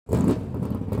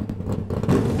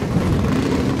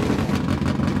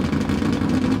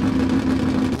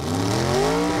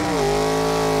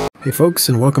Hey folks,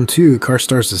 and welcome to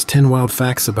CarStarz' 10 Wild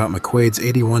Facts about McQuade's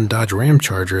 81 Dodge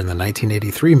Ramcharger in the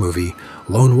 1983 movie,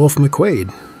 Lone Wolf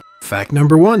McQuade. Fact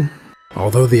number 1.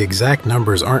 Although the exact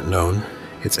numbers aren't known,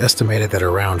 it's estimated that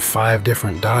around 5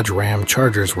 different Dodge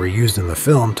Ramchargers were used in the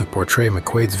film to portray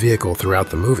McQuade's vehicle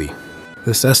throughout the movie.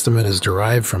 This estimate is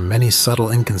derived from many subtle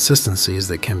inconsistencies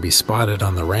that can be spotted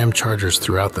on the Ramchargers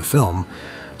throughout the film,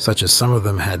 such as some of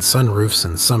them had sunroofs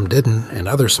and some didn't, and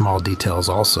other small details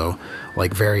also,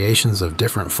 like variations of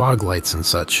different fog lights and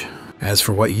such. As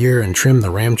for what year and trim the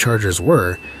Ramchargers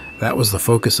were, that was the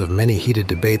focus of many heated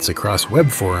debates across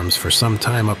web forums for some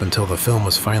time up until the film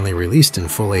was finally released in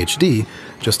full HD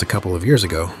just a couple of years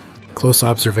ago. Close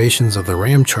observations of the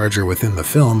Ramcharger within the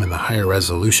film in the higher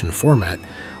resolution format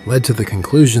led to the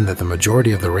conclusion that the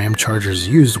majority of the Ramchargers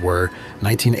used were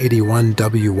 1981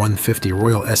 W150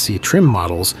 Royal SE trim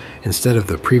models instead of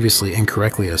the previously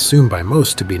incorrectly assumed by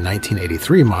most to be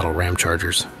 1983 model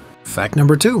Ramchargers. Fact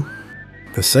number 2.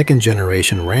 The second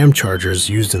generation Ramchargers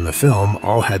used in the film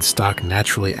all had stock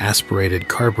naturally aspirated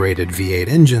carbureted V8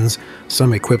 engines,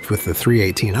 some equipped with the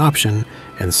 318 option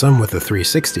and some with the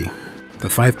 360. The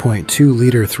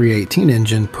 5.2-liter 318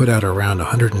 engine put out around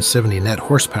 170 net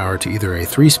horsepower to either a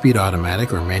 3-speed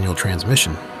automatic or manual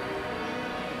transmission.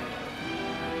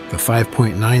 The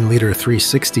 5.9-liter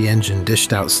 360 engine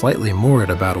dished out slightly more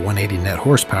at about 180 net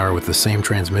horsepower with the same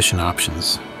transmission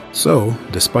options. So,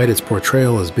 despite its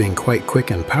portrayal as being quite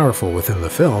quick and powerful within the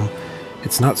film,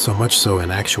 it's not so much so in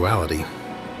actuality.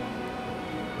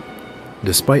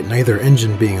 Despite neither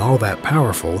engine being all that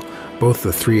powerful, both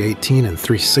the 318 and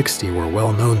 360 were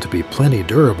well known to be plenty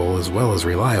durable as well as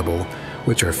reliable,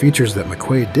 which are features that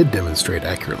McQuade did demonstrate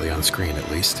accurately on screen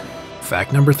at least.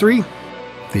 Fact number 3.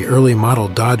 The early model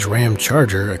Dodge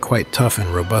Ramcharger, a quite tough and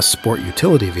robust sport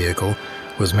utility vehicle,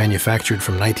 was manufactured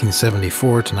from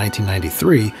 1974 to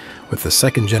 1993, with the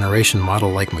second generation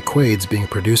model like McQuade's being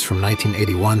produced from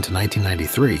 1981 to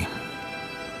 1993.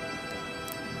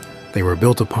 They were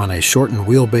built upon a shortened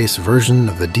wheelbase version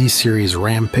of the D-Series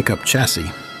Ram pickup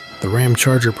chassis. The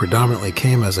Ramcharger predominantly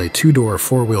came as a 2-door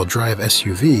 4-wheel drive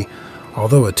SUV,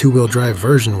 although a 2-wheel drive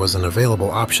version was an available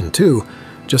option too,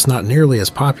 just not nearly as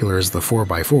popular as the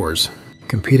 4x4s.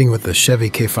 Competing with the Chevy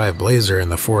K5 Blazer and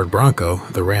the Ford Bronco,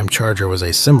 the Ramcharger was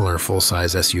a similar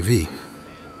full-size SUV.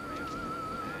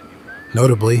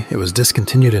 Notably, it was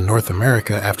discontinued in North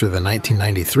America after the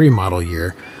 1993 model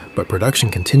year, but production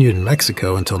continued in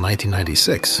Mexico until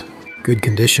 1996. Good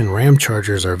condition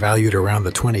Ramchargers are valued around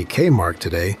the $20,000 mark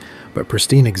today, but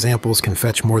pristine examples can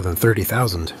fetch more than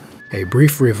 $30,000. A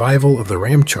brief revival of the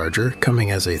Ramcharger,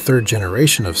 coming as a third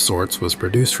generation of sorts, was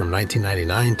produced from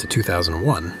 1999 to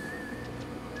 2001.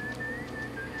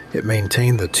 It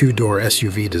maintained the 2-door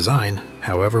SUV design,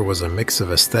 however was a mix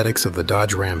of aesthetics of the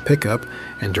Dodge Ram pickup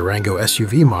and Durango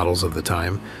SUV models of the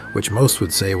time, which most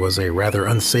would say was a rather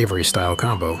unsavory style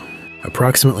combo.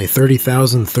 Approximately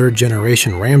 30,000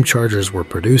 third-generation Ramchargers were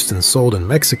produced and sold in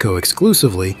Mexico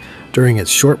exclusively during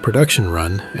its short production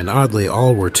run, and oddly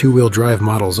all were 2-wheel drive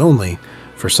models only,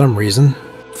 for some reason.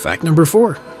 Fact number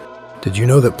 4. Did you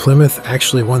know that Plymouth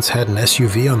actually once had an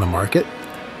SUV on the market?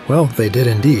 Well, they did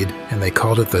indeed, and they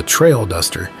called it the Trail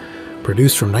Duster.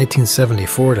 Produced from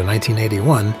 1974 to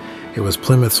 1981, it was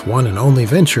Plymouth's one and only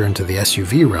venture into the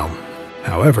SUV realm.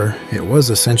 However, it was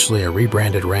essentially a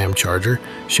rebranded Ramcharger,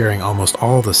 sharing almost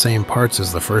all the same parts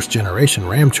as the first-generation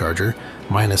Ramcharger,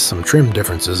 minus some trim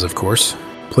differences, of course.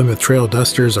 Plymouth Trail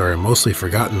Dusters are a mostly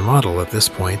forgotten model at this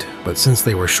point, but since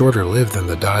they were shorter-lived than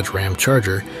the Dodge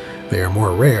Ramcharger, they are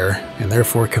more rare, and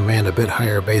therefore command a bit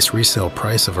higher base resale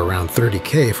price of around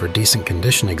 $30,000 for decent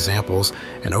condition examples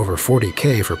and over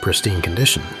 $40,000 for pristine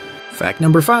condition. Fact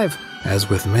number 5. As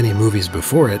with many movies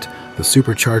before it, the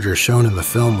supercharger shown in the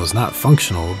film was not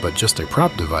functional, but just a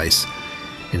prop device.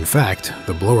 In fact,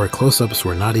 the blower close-ups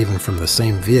were not even from the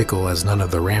same vehicle, as none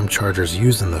of the Ramchargers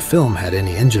used in the film had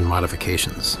any engine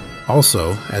modifications.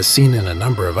 Also, as seen in a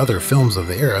number of other films of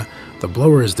the era, the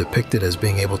blower is depicted as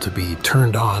being able to be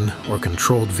turned on or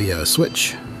controlled via a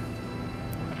switch.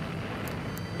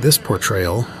 This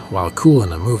portrayal, while cool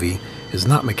in a movie, is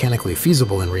not mechanically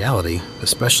feasible in reality,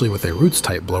 especially with a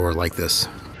roots-type blower like this.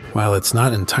 While it's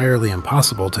not entirely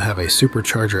impossible to have a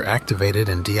supercharger activated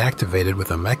and deactivated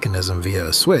with a mechanism via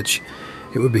a switch,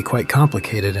 it would be quite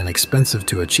complicated and expensive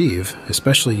to achieve,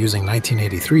 especially using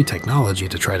 1983 technology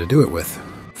to try to do it with.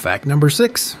 Fact number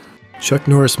 6. Chuck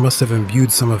Norris must have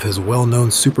imbued some of his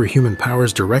well-known superhuman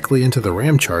powers directly into the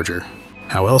Ramcharger.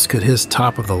 How else could his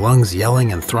top-of-the-lungs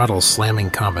yelling and throttle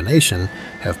slamming combination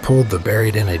have pulled the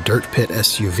buried-in-a-dirt pit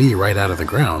SUV right out of the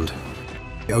ground?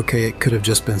 Okay, it could have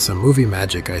just been some movie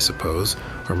magic, I suppose,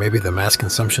 or maybe the mass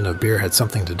consumption of beer had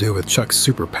something to do with Chuck's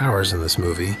superpowers in this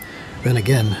movie. Then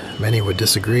again, many would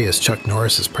disagree, as Chuck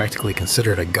Norris is practically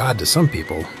considered a god to some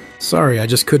people. Sorry, I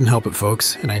just couldn't help it,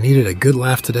 folks, and I needed a good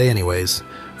laugh today anyways.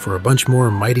 For a bunch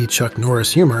more mighty Chuck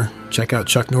Norris humor, check out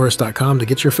chucknorris.com to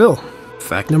get your fill.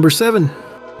 Fact number 7.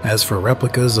 As for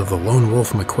replicas of the lone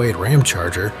Wolf McQuade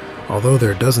Ramcharger, although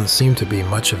there doesn't seem to be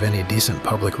much of any decent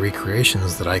public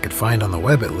recreations that I could find on the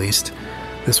web at least,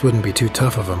 this wouldn't be too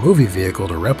tough of a movie vehicle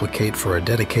to replicate for a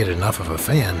dedicated enough of a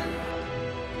fan.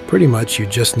 Pretty much you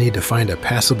just need to find a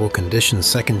passable condition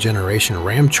second generation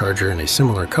Ramcharger in a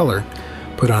similar color,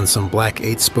 put on some black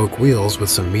 8-spoke wheels with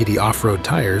some meaty off-road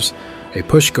tires, a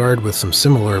push guard with some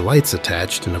similar lights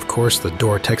attached, and of course the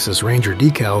Door Texas Ranger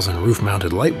decals and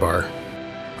roof-mounted light bar.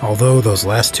 Although those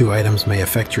last two items may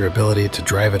affect your ability to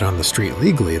drive it on the street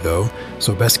legally though,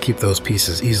 so best keep those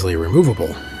pieces easily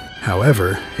removable.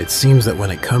 However, it seems that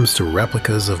when it comes to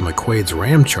replicas of McQuade's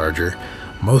Ramcharger,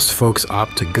 most folks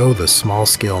opt to go the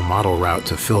small-scale model route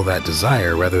to fill that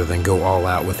desire rather than go all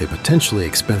out with a potentially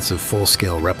expensive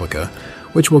full-scale replica,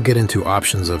 which we'll get into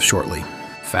options of shortly.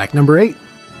 Fact number 8.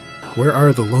 Where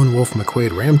are the lone Wolf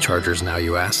McQuade Ramchargers now,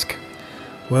 you ask?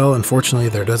 Well, unfortunately,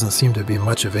 there doesn't seem to be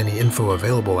much of any info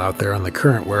available out there on the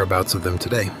current whereabouts of them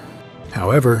today.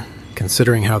 However,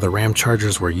 considering how the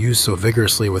Ramchargers were used so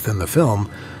vigorously within the film,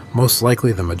 most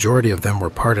likely the majority of them were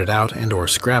parted out and/or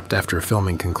scrapped after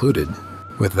filming concluded.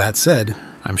 With that said,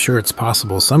 I'm sure it's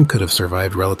possible some could have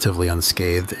survived relatively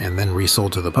unscathed and then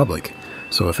resold to the public.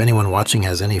 So if anyone watching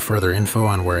has any further info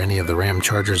on where any of the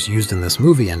Ramchargers used in this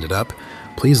movie ended up,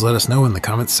 please let us know in the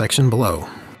comments section below.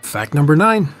 Fact number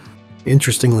 9.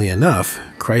 Interestingly enough,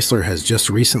 Chrysler has just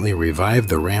recently revived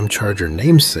the Ramcharger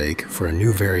namesake for a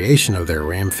new variation of their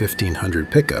Ram 1500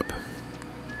 pickup.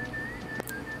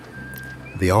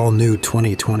 The all-new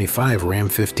 2025 Ram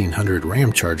 1500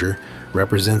 Ramcharger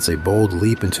represents a bold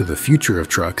leap into the future of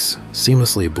trucks,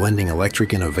 seamlessly blending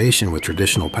electric innovation with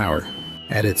traditional power.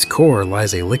 At its core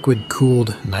lies a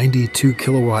liquid-cooled 92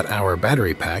 kilowatt-hour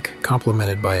battery pack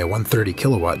complemented by a 130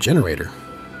 kilowatt generator.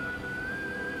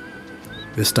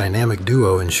 This dynamic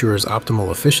duo ensures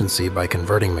optimal efficiency by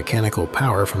converting mechanical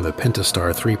power from the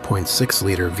Pentastar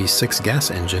 3.6-liter V6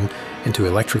 gas engine into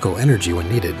electrical energy when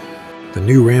needed. The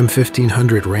new Ram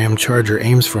 1500 Ramcharger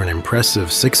aims for an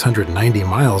impressive 690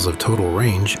 miles of total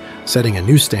range, setting a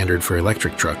new standard for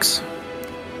electric trucks.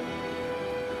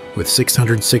 With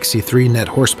 663 net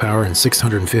horsepower and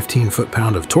 615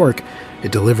 foot-pound of torque,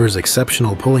 it delivers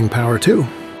exceptional pulling power too.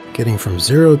 Getting from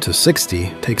 0 to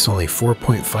 60 takes only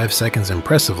 4.5 seconds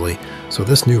impressively, so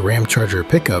this new Ramcharger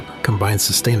pickup combines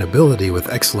sustainability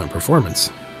with excellent performance.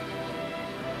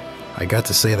 I got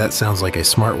to say, that sounds like a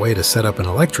smart way to set up an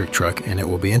electric truck, and it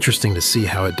will be interesting to see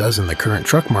how it does in the current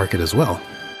truck market as well.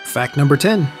 Fact number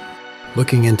 10.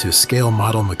 Looking into scale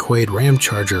model McQuade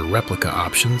Ramcharger replica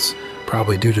options,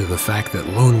 probably due to the fact that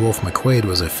Lone Wolf McQuade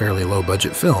was a fairly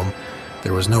low-budget film,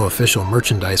 there was no official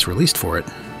merchandise released for it.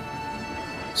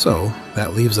 So,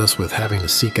 that leaves us with having to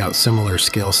seek out similar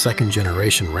scale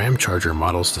second-generation Ramcharger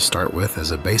models to start with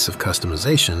as a base of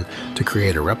customization to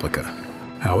create a replica.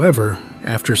 However,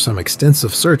 after some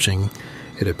extensive searching,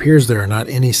 it appears there are not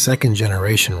any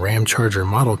second-generation Ramcharger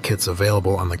model kits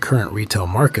available on the current retail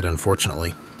market,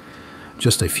 unfortunately.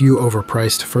 Just a few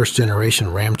overpriced first-generation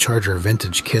Ramcharger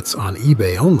vintage kits on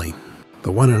eBay only.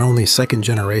 The one and only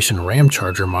second-generation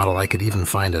Ramcharger model I could even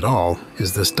find at all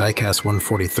is this diecast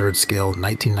 1/43 scale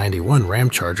 1991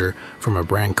 Ramcharger from a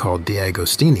brand called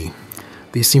D'Agostini.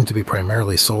 These seem to be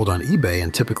primarily sold on eBay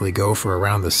and typically go for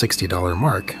around the $60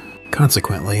 mark.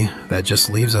 Consequently, that just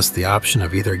leaves us the option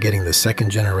of either getting the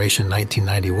second-generation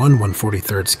 1991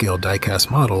 1/43 scale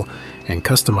diecast model and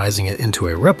customizing it into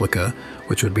a replica,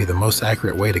 which would be the most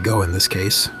accurate way to go in this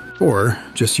case, or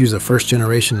just use a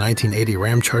first-generation 1980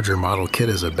 Ramcharger model kit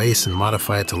as a base and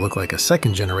modify it to look like a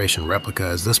second-generation replica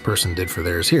as this person did for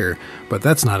theirs here, but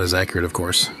that's not as accurate, of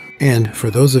course. And for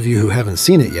those of you who haven't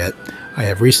seen it yet, I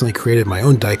have recently created my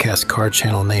own diecast card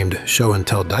channel named Show and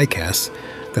Tell Diecasts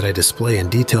that I display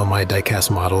and detail my diecast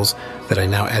models that I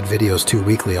now add videos to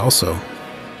weekly also.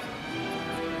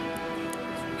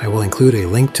 I will include a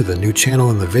link to the new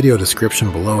channel in the video description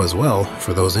below as well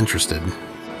for those interested.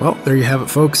 Well, there you have it,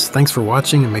 folks. Thanks for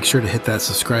watching, and make sure to hit that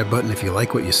subscribe button if you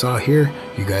like what you saw here.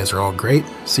 You guys are all great.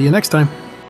 See you next time.